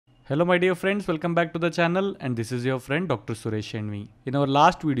Hello my dear friends, welcome back to the channel, and this is your friend Dr. Suresh Shenvi. In our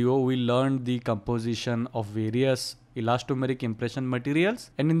last video, we learned the composition of various elastomeric impression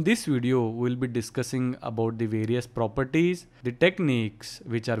materials, and in this video we will be discussing about the various properties, the techniques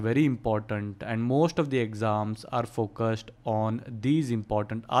which are very important, and most of the exams are focused on these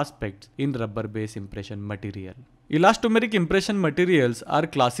important aspects in rubber base impression material. Elastomeric impression materials are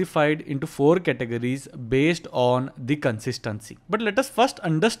classified into 4 categories based on the consistency. But let us first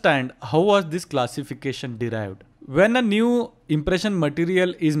understand how was this classification derived. When a new impression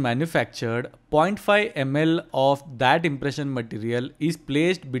material is manufactured, 0.5 ml of that impression material is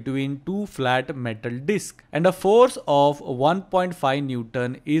placed between two flat metal discs and a force of 1.5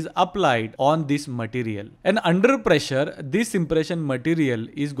 Newton is applied on this material. And under pressure, this impression material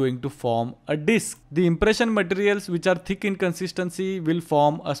is going to form a disc. The impression materials which are thick in consistency will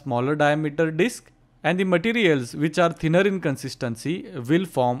form a smaller diameter disc, and the materials which are thinner in consistency will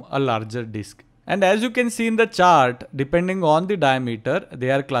form a larger disc. And as you can see in the chart, depending on the diameter,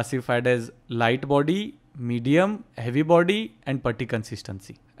 they are classified as light body, medium, heavy body, and putty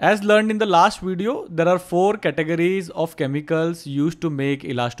consistency. As learned in the last video, there are 4 categories of chemicals used to make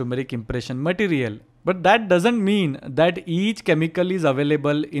elastomeric impression material. But that doesn't mean that each chemical is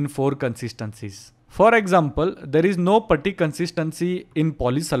available in 4 consistencies. For example, there is no putty consistency in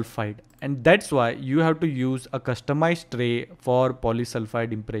polysulfide, and that's why you have to use a customized tray for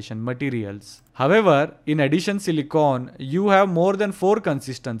polysulfide impression materials. However, in Addition Silicone, you have more than 4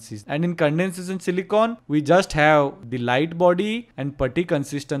 consistencies, and in Condensation Silicone, we just have the light body and putty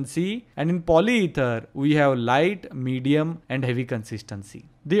consistency, and in polyether, we have light, medium, and heavy consistency.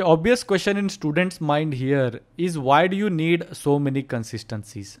 The obvious question in students' mind here is, why do you need so many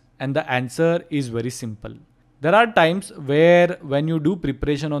consistencies? And the answer is very simple. There are times where when you do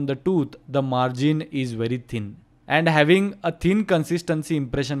preparation on the tooth, the margin is very thin. And having a thin consistency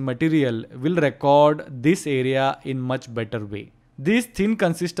impression material will record this area in much better way. These thin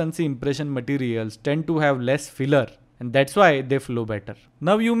consistency impression materials tend to have less filler, and that's why they flow better.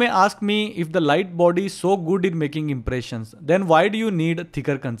 Now you may ask me, if the light body is so good in making impressions, then why do you need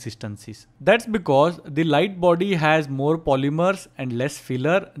thicker consistencies? That's because the light body has more polymers and less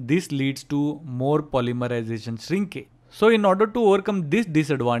filler. This leads to more polymerization shrinkage. So in order to overcome this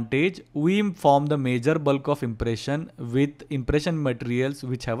disadvantage, we form the major bulk of impression with impression materials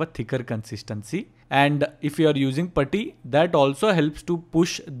which have a thicker consistency. And if you are using putty, that also helps to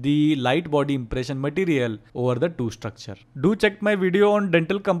push the light body impression material over the tooth structure. Do check my video on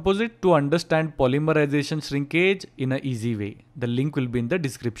dental composite to understand polymerization shrinkage in an easy way. The link will be in the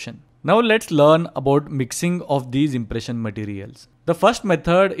description. Now let's learn about mixing of these impression materials. The first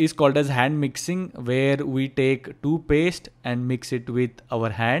method is called as hand mixing, where we take toothpaste and mix it with our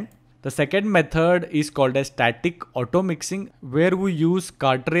hand. The second method is called as static auto mixing, where we use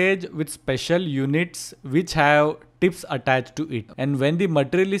cartridge with special units which have tips attached to it. And when the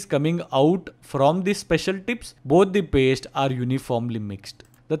material is coming out from these special tips, both the paste are uniformly mixed.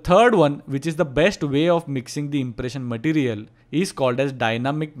 The third one, which is the best way of mixing the impression material, is called as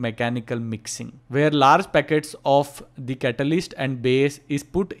dynamic mechanical mixing, where large packets of the catalyst and base is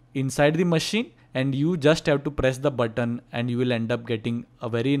put inside the machine, and you just have to press the button and you will end up getting a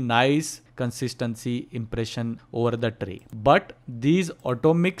very nice consistency impression over the tray. But these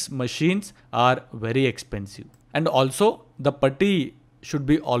auto mix machines are very expensive, and also the putty should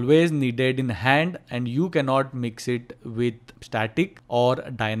be always kneaded in hand, and you cannot mix it with static or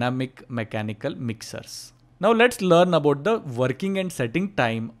dynamic mechanical mixers. Now let's learn about the working and setting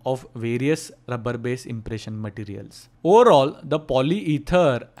time of various rubber base impression materials. Overall, the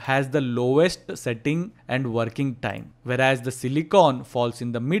polyether has the lowest setting and working time, whereas the silicone falls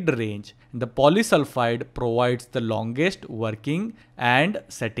in the mid range, and the polysulfide provides the longest working and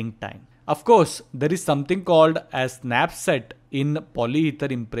setting time. Of course, there is something called as snap set in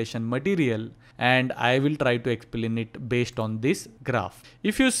polyether impression material, and I will try to explain it based on this graph.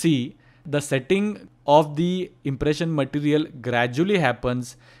 If you see, the setting of the impression material gradually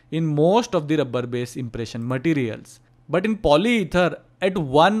happens in most of the rubber base impression materials. But in polyether, at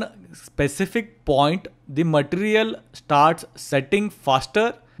one specific point, the material starts setting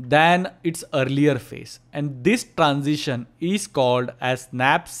faster than its earlier phase, and this transition is called as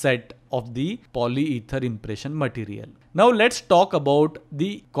snap set of the polyether impression material. Now let's talk about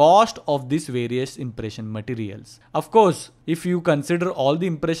the cost of these various impression materials. Of course, if you consider all the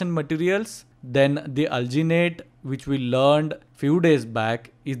impression materials, then the alginate, which we learned few days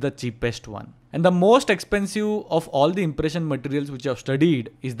back, is the cheapest one. And the most expensive of all the impression materials which I have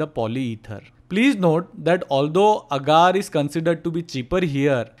studied is the polyether. Please note that although agar is considered to be cheaper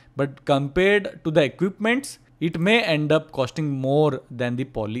here, but compared to the equipments, it may end up costing more than the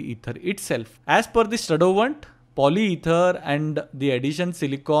polyether itself. As per the Studovant, polyether and the Addition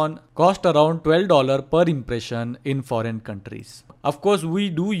Silicone cost around $12 per impression in foreign countries. Of course, we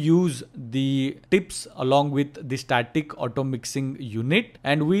do use the tips along with the static auto mixing unit,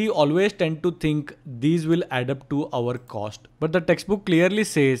 and we always tend to think these will add up to our cost. But the textbook clearly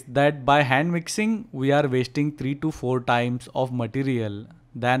says that by hand mixing, we are wasting 3 to 4 times of material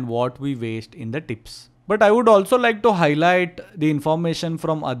than what we waste in the tips. But I would also like to highlight the information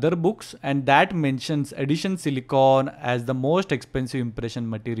from other books, and that mentions Addition Silicone as the most expensive impression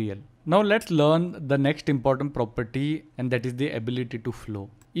material. Now let's learn the next important property, and that is the ability to flow.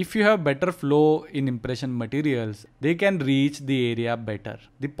 If you have better flow in impression materials, they can reach the area better.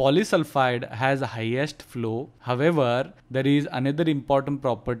 The Polysulfide has the highest flow. However, there is another important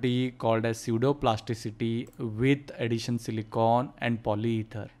property called as pseudoplasticity with Addition Silicone and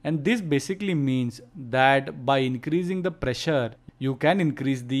polyether. And this basically means that by increasing the pressure, you can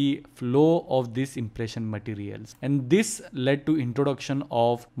increase the flow of these impression materials. And this led to introduction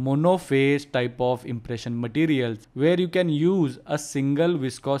of monophase type of impression materials, where you can use a single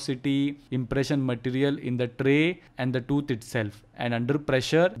viscosity impression material in the tray and the tooth itself. And under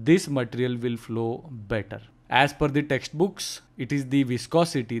pressure, this material will flow better. As per the textbooks, it is the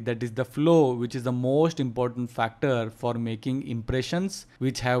viscosity, that is the flow, which is the most important factor for making impressions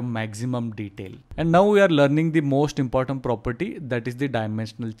which have maximum detail. And now we are learning the most important property, that is the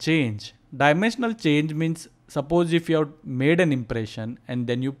dimensional change. Dimensional change means, suppose if you have made an impression and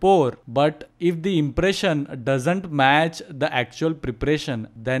then you pour, but if the impression doesn't match the actual preparation,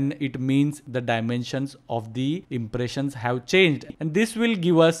 then it means the dimensions of the impressions have changed, and this will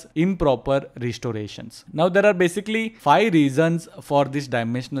give us improper restorations. Now there are basically 5 reasons for this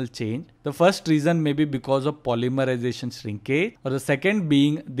dimensional change. The first reason may be because of polymerization shrinkage, or the second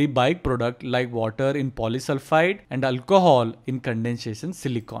being the byproduct like water in polysulfide and alcohol in condensation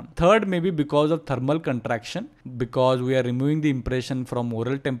silicone. Third may be because of thermal contraction, because we are removing the impression from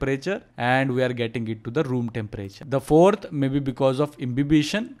oral temperature and we are getting it to the room temperature. The fourth may be because of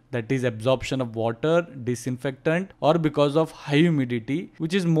imbibition, that is absorption of water, disinfectant, or because of high humidity,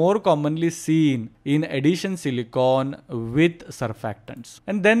 which is more commonly seen in Addition Silicone with surfactants.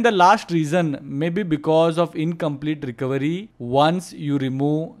 And then the last reason may be because of incomplete recovery once you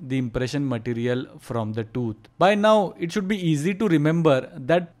remove the impression material from the tooth. By now, it should be easy to remember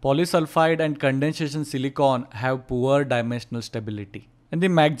that polysulfide and condensation silicone have poor dimensional stability. And the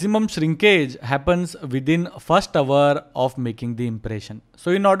maximum shrinkage happens within first hour of making the impression.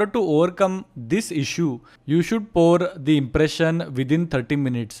 So in order to overcome this issue, you should pour the impression within 30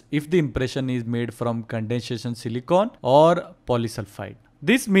 minutes if the impression is made from condensation silicone or polysulfide.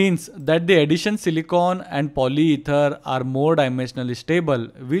 This means that the Addition Silicone and polyether are more dimensionally stable,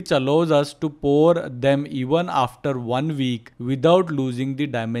 which allows us to pour them even after 1 week without losing the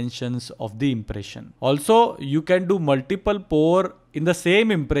dimensions of the impression. Also, you can do multiple pour in the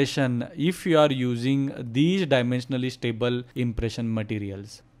same impression if you are using these dimensionally stable impression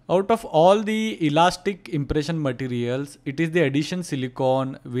materials. Out of all the elastic impression materials, it is the Addition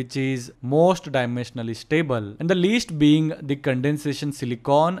Silicone which is most dimensionally stable, and the least being the Condensation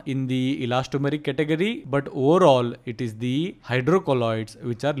Silicone in the elastomeric category, but overall it is the hydrocolloids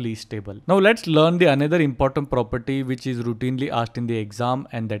which are least stable. Now let's learn the another important property which is routinely asked in the exam,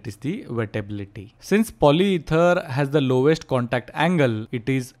 and that is the wettability. Since polyether has the lowest contact angle, it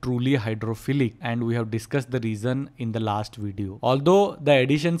is truly hydrophilic, and we have discussed the reason in the last video. Although the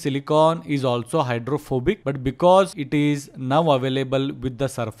Addition Silicone is also hydrophobic, but because it is now available with the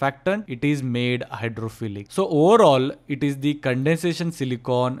surfactant, it is made hydrophilic. So overall, it is the Condensation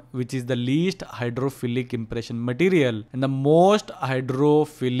Silicone which is the least hydrophilic impression material, and the most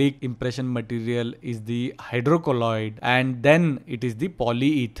hydrophilic impression material is the hydrocolloid, and then it is the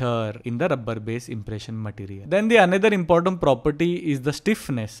polyether in the rubber base impression material. Then the another important property is the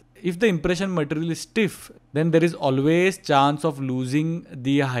stiffness. If the impression material is stiff, then there is always chance of losing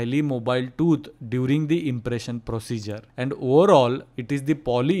the highly mobile tooth during the impression procedure. And overall, it is the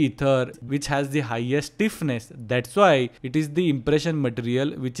polyether which has the highest stiffness. That's why it is the impression material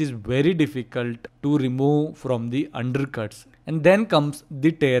which is very difficult to remove from the undercuts. And then comes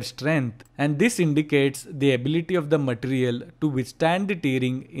the tear strength, and this indicates the ability of the material to withstand the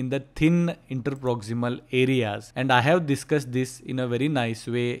tearing in the thin interproximal areas, and I have discussed this in a very nice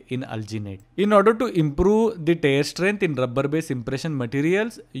way in alginate. In order to improve the tear strength in rubber base impression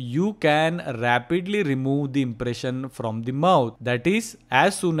materials, you can rapidly remove the impression from the mouth. That is,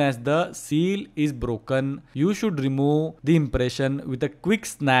 as soon as the seal is broken, you should remove the impression with a quick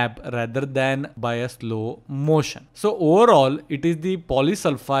snap rather than by a slow motion. So overall, it is the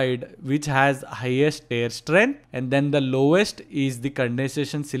polysulfide which has highest tear strength, and then the lowest is the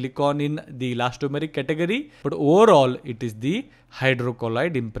condensation silicone in the elastomeric category, but overall it is the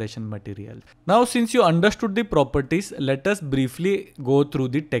hydrocolloid impression material. Now, since you understood the properties, let us briefly go through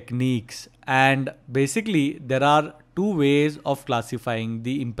the techniques. And basically there are two ways of classifying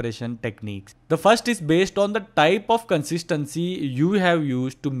the impression techniques. The first is based on the type of consistency you have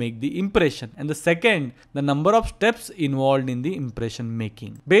used to make the impression, and the second, the number of steps involved in the impression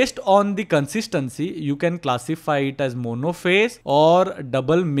making. Based on the consistency, you can classify it as monophase or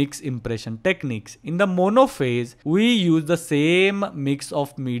double mix impression techniques. In the monophase, we use the same mix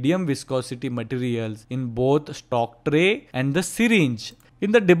of medium viscosity materials in both stock tray and the syringe.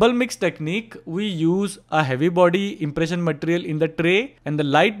 In the double mix technique, we use a heavy body impression material in the tray and the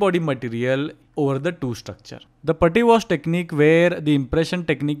light body material over the two structure. The putty wash technique, where the impression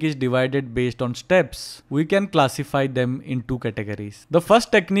technique is divided based on steps, we can classify them in two categories. The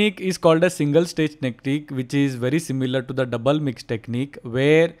first technique is called a single stage technique, which is very similar to the double mix technique,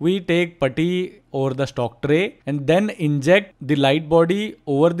 where we take putty over the stock tray and then inject the light body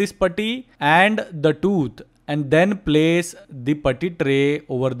over this putty and the tooth, and then place the putty tray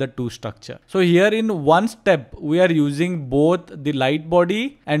over the two structure. So here in one step, we are using both the light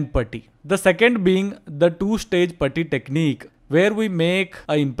body and putty. The second being the two-stage putty technique, where we make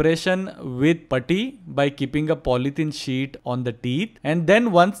an impression with putty by keeping a polythene sheet on the teeth, and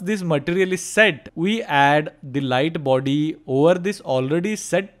then once this material is set, we add the light body over this already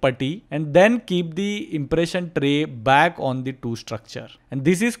set putty and then keep the impression tray back on the two structure. And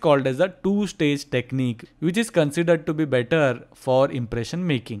this is called as a two-stage technique, which is considered to be better for impression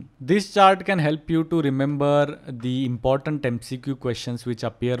making. This chart can help you to remember the important MCQ questions which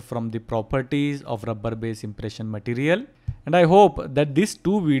appear from the properties of rubber-based impression material. And I hope that these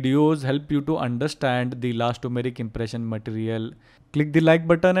two videos help you to understand the elastomeric impression material. Click the like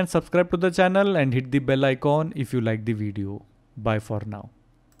button and subscribe to the channel and hit the bell icon if you like the video. Bye for now.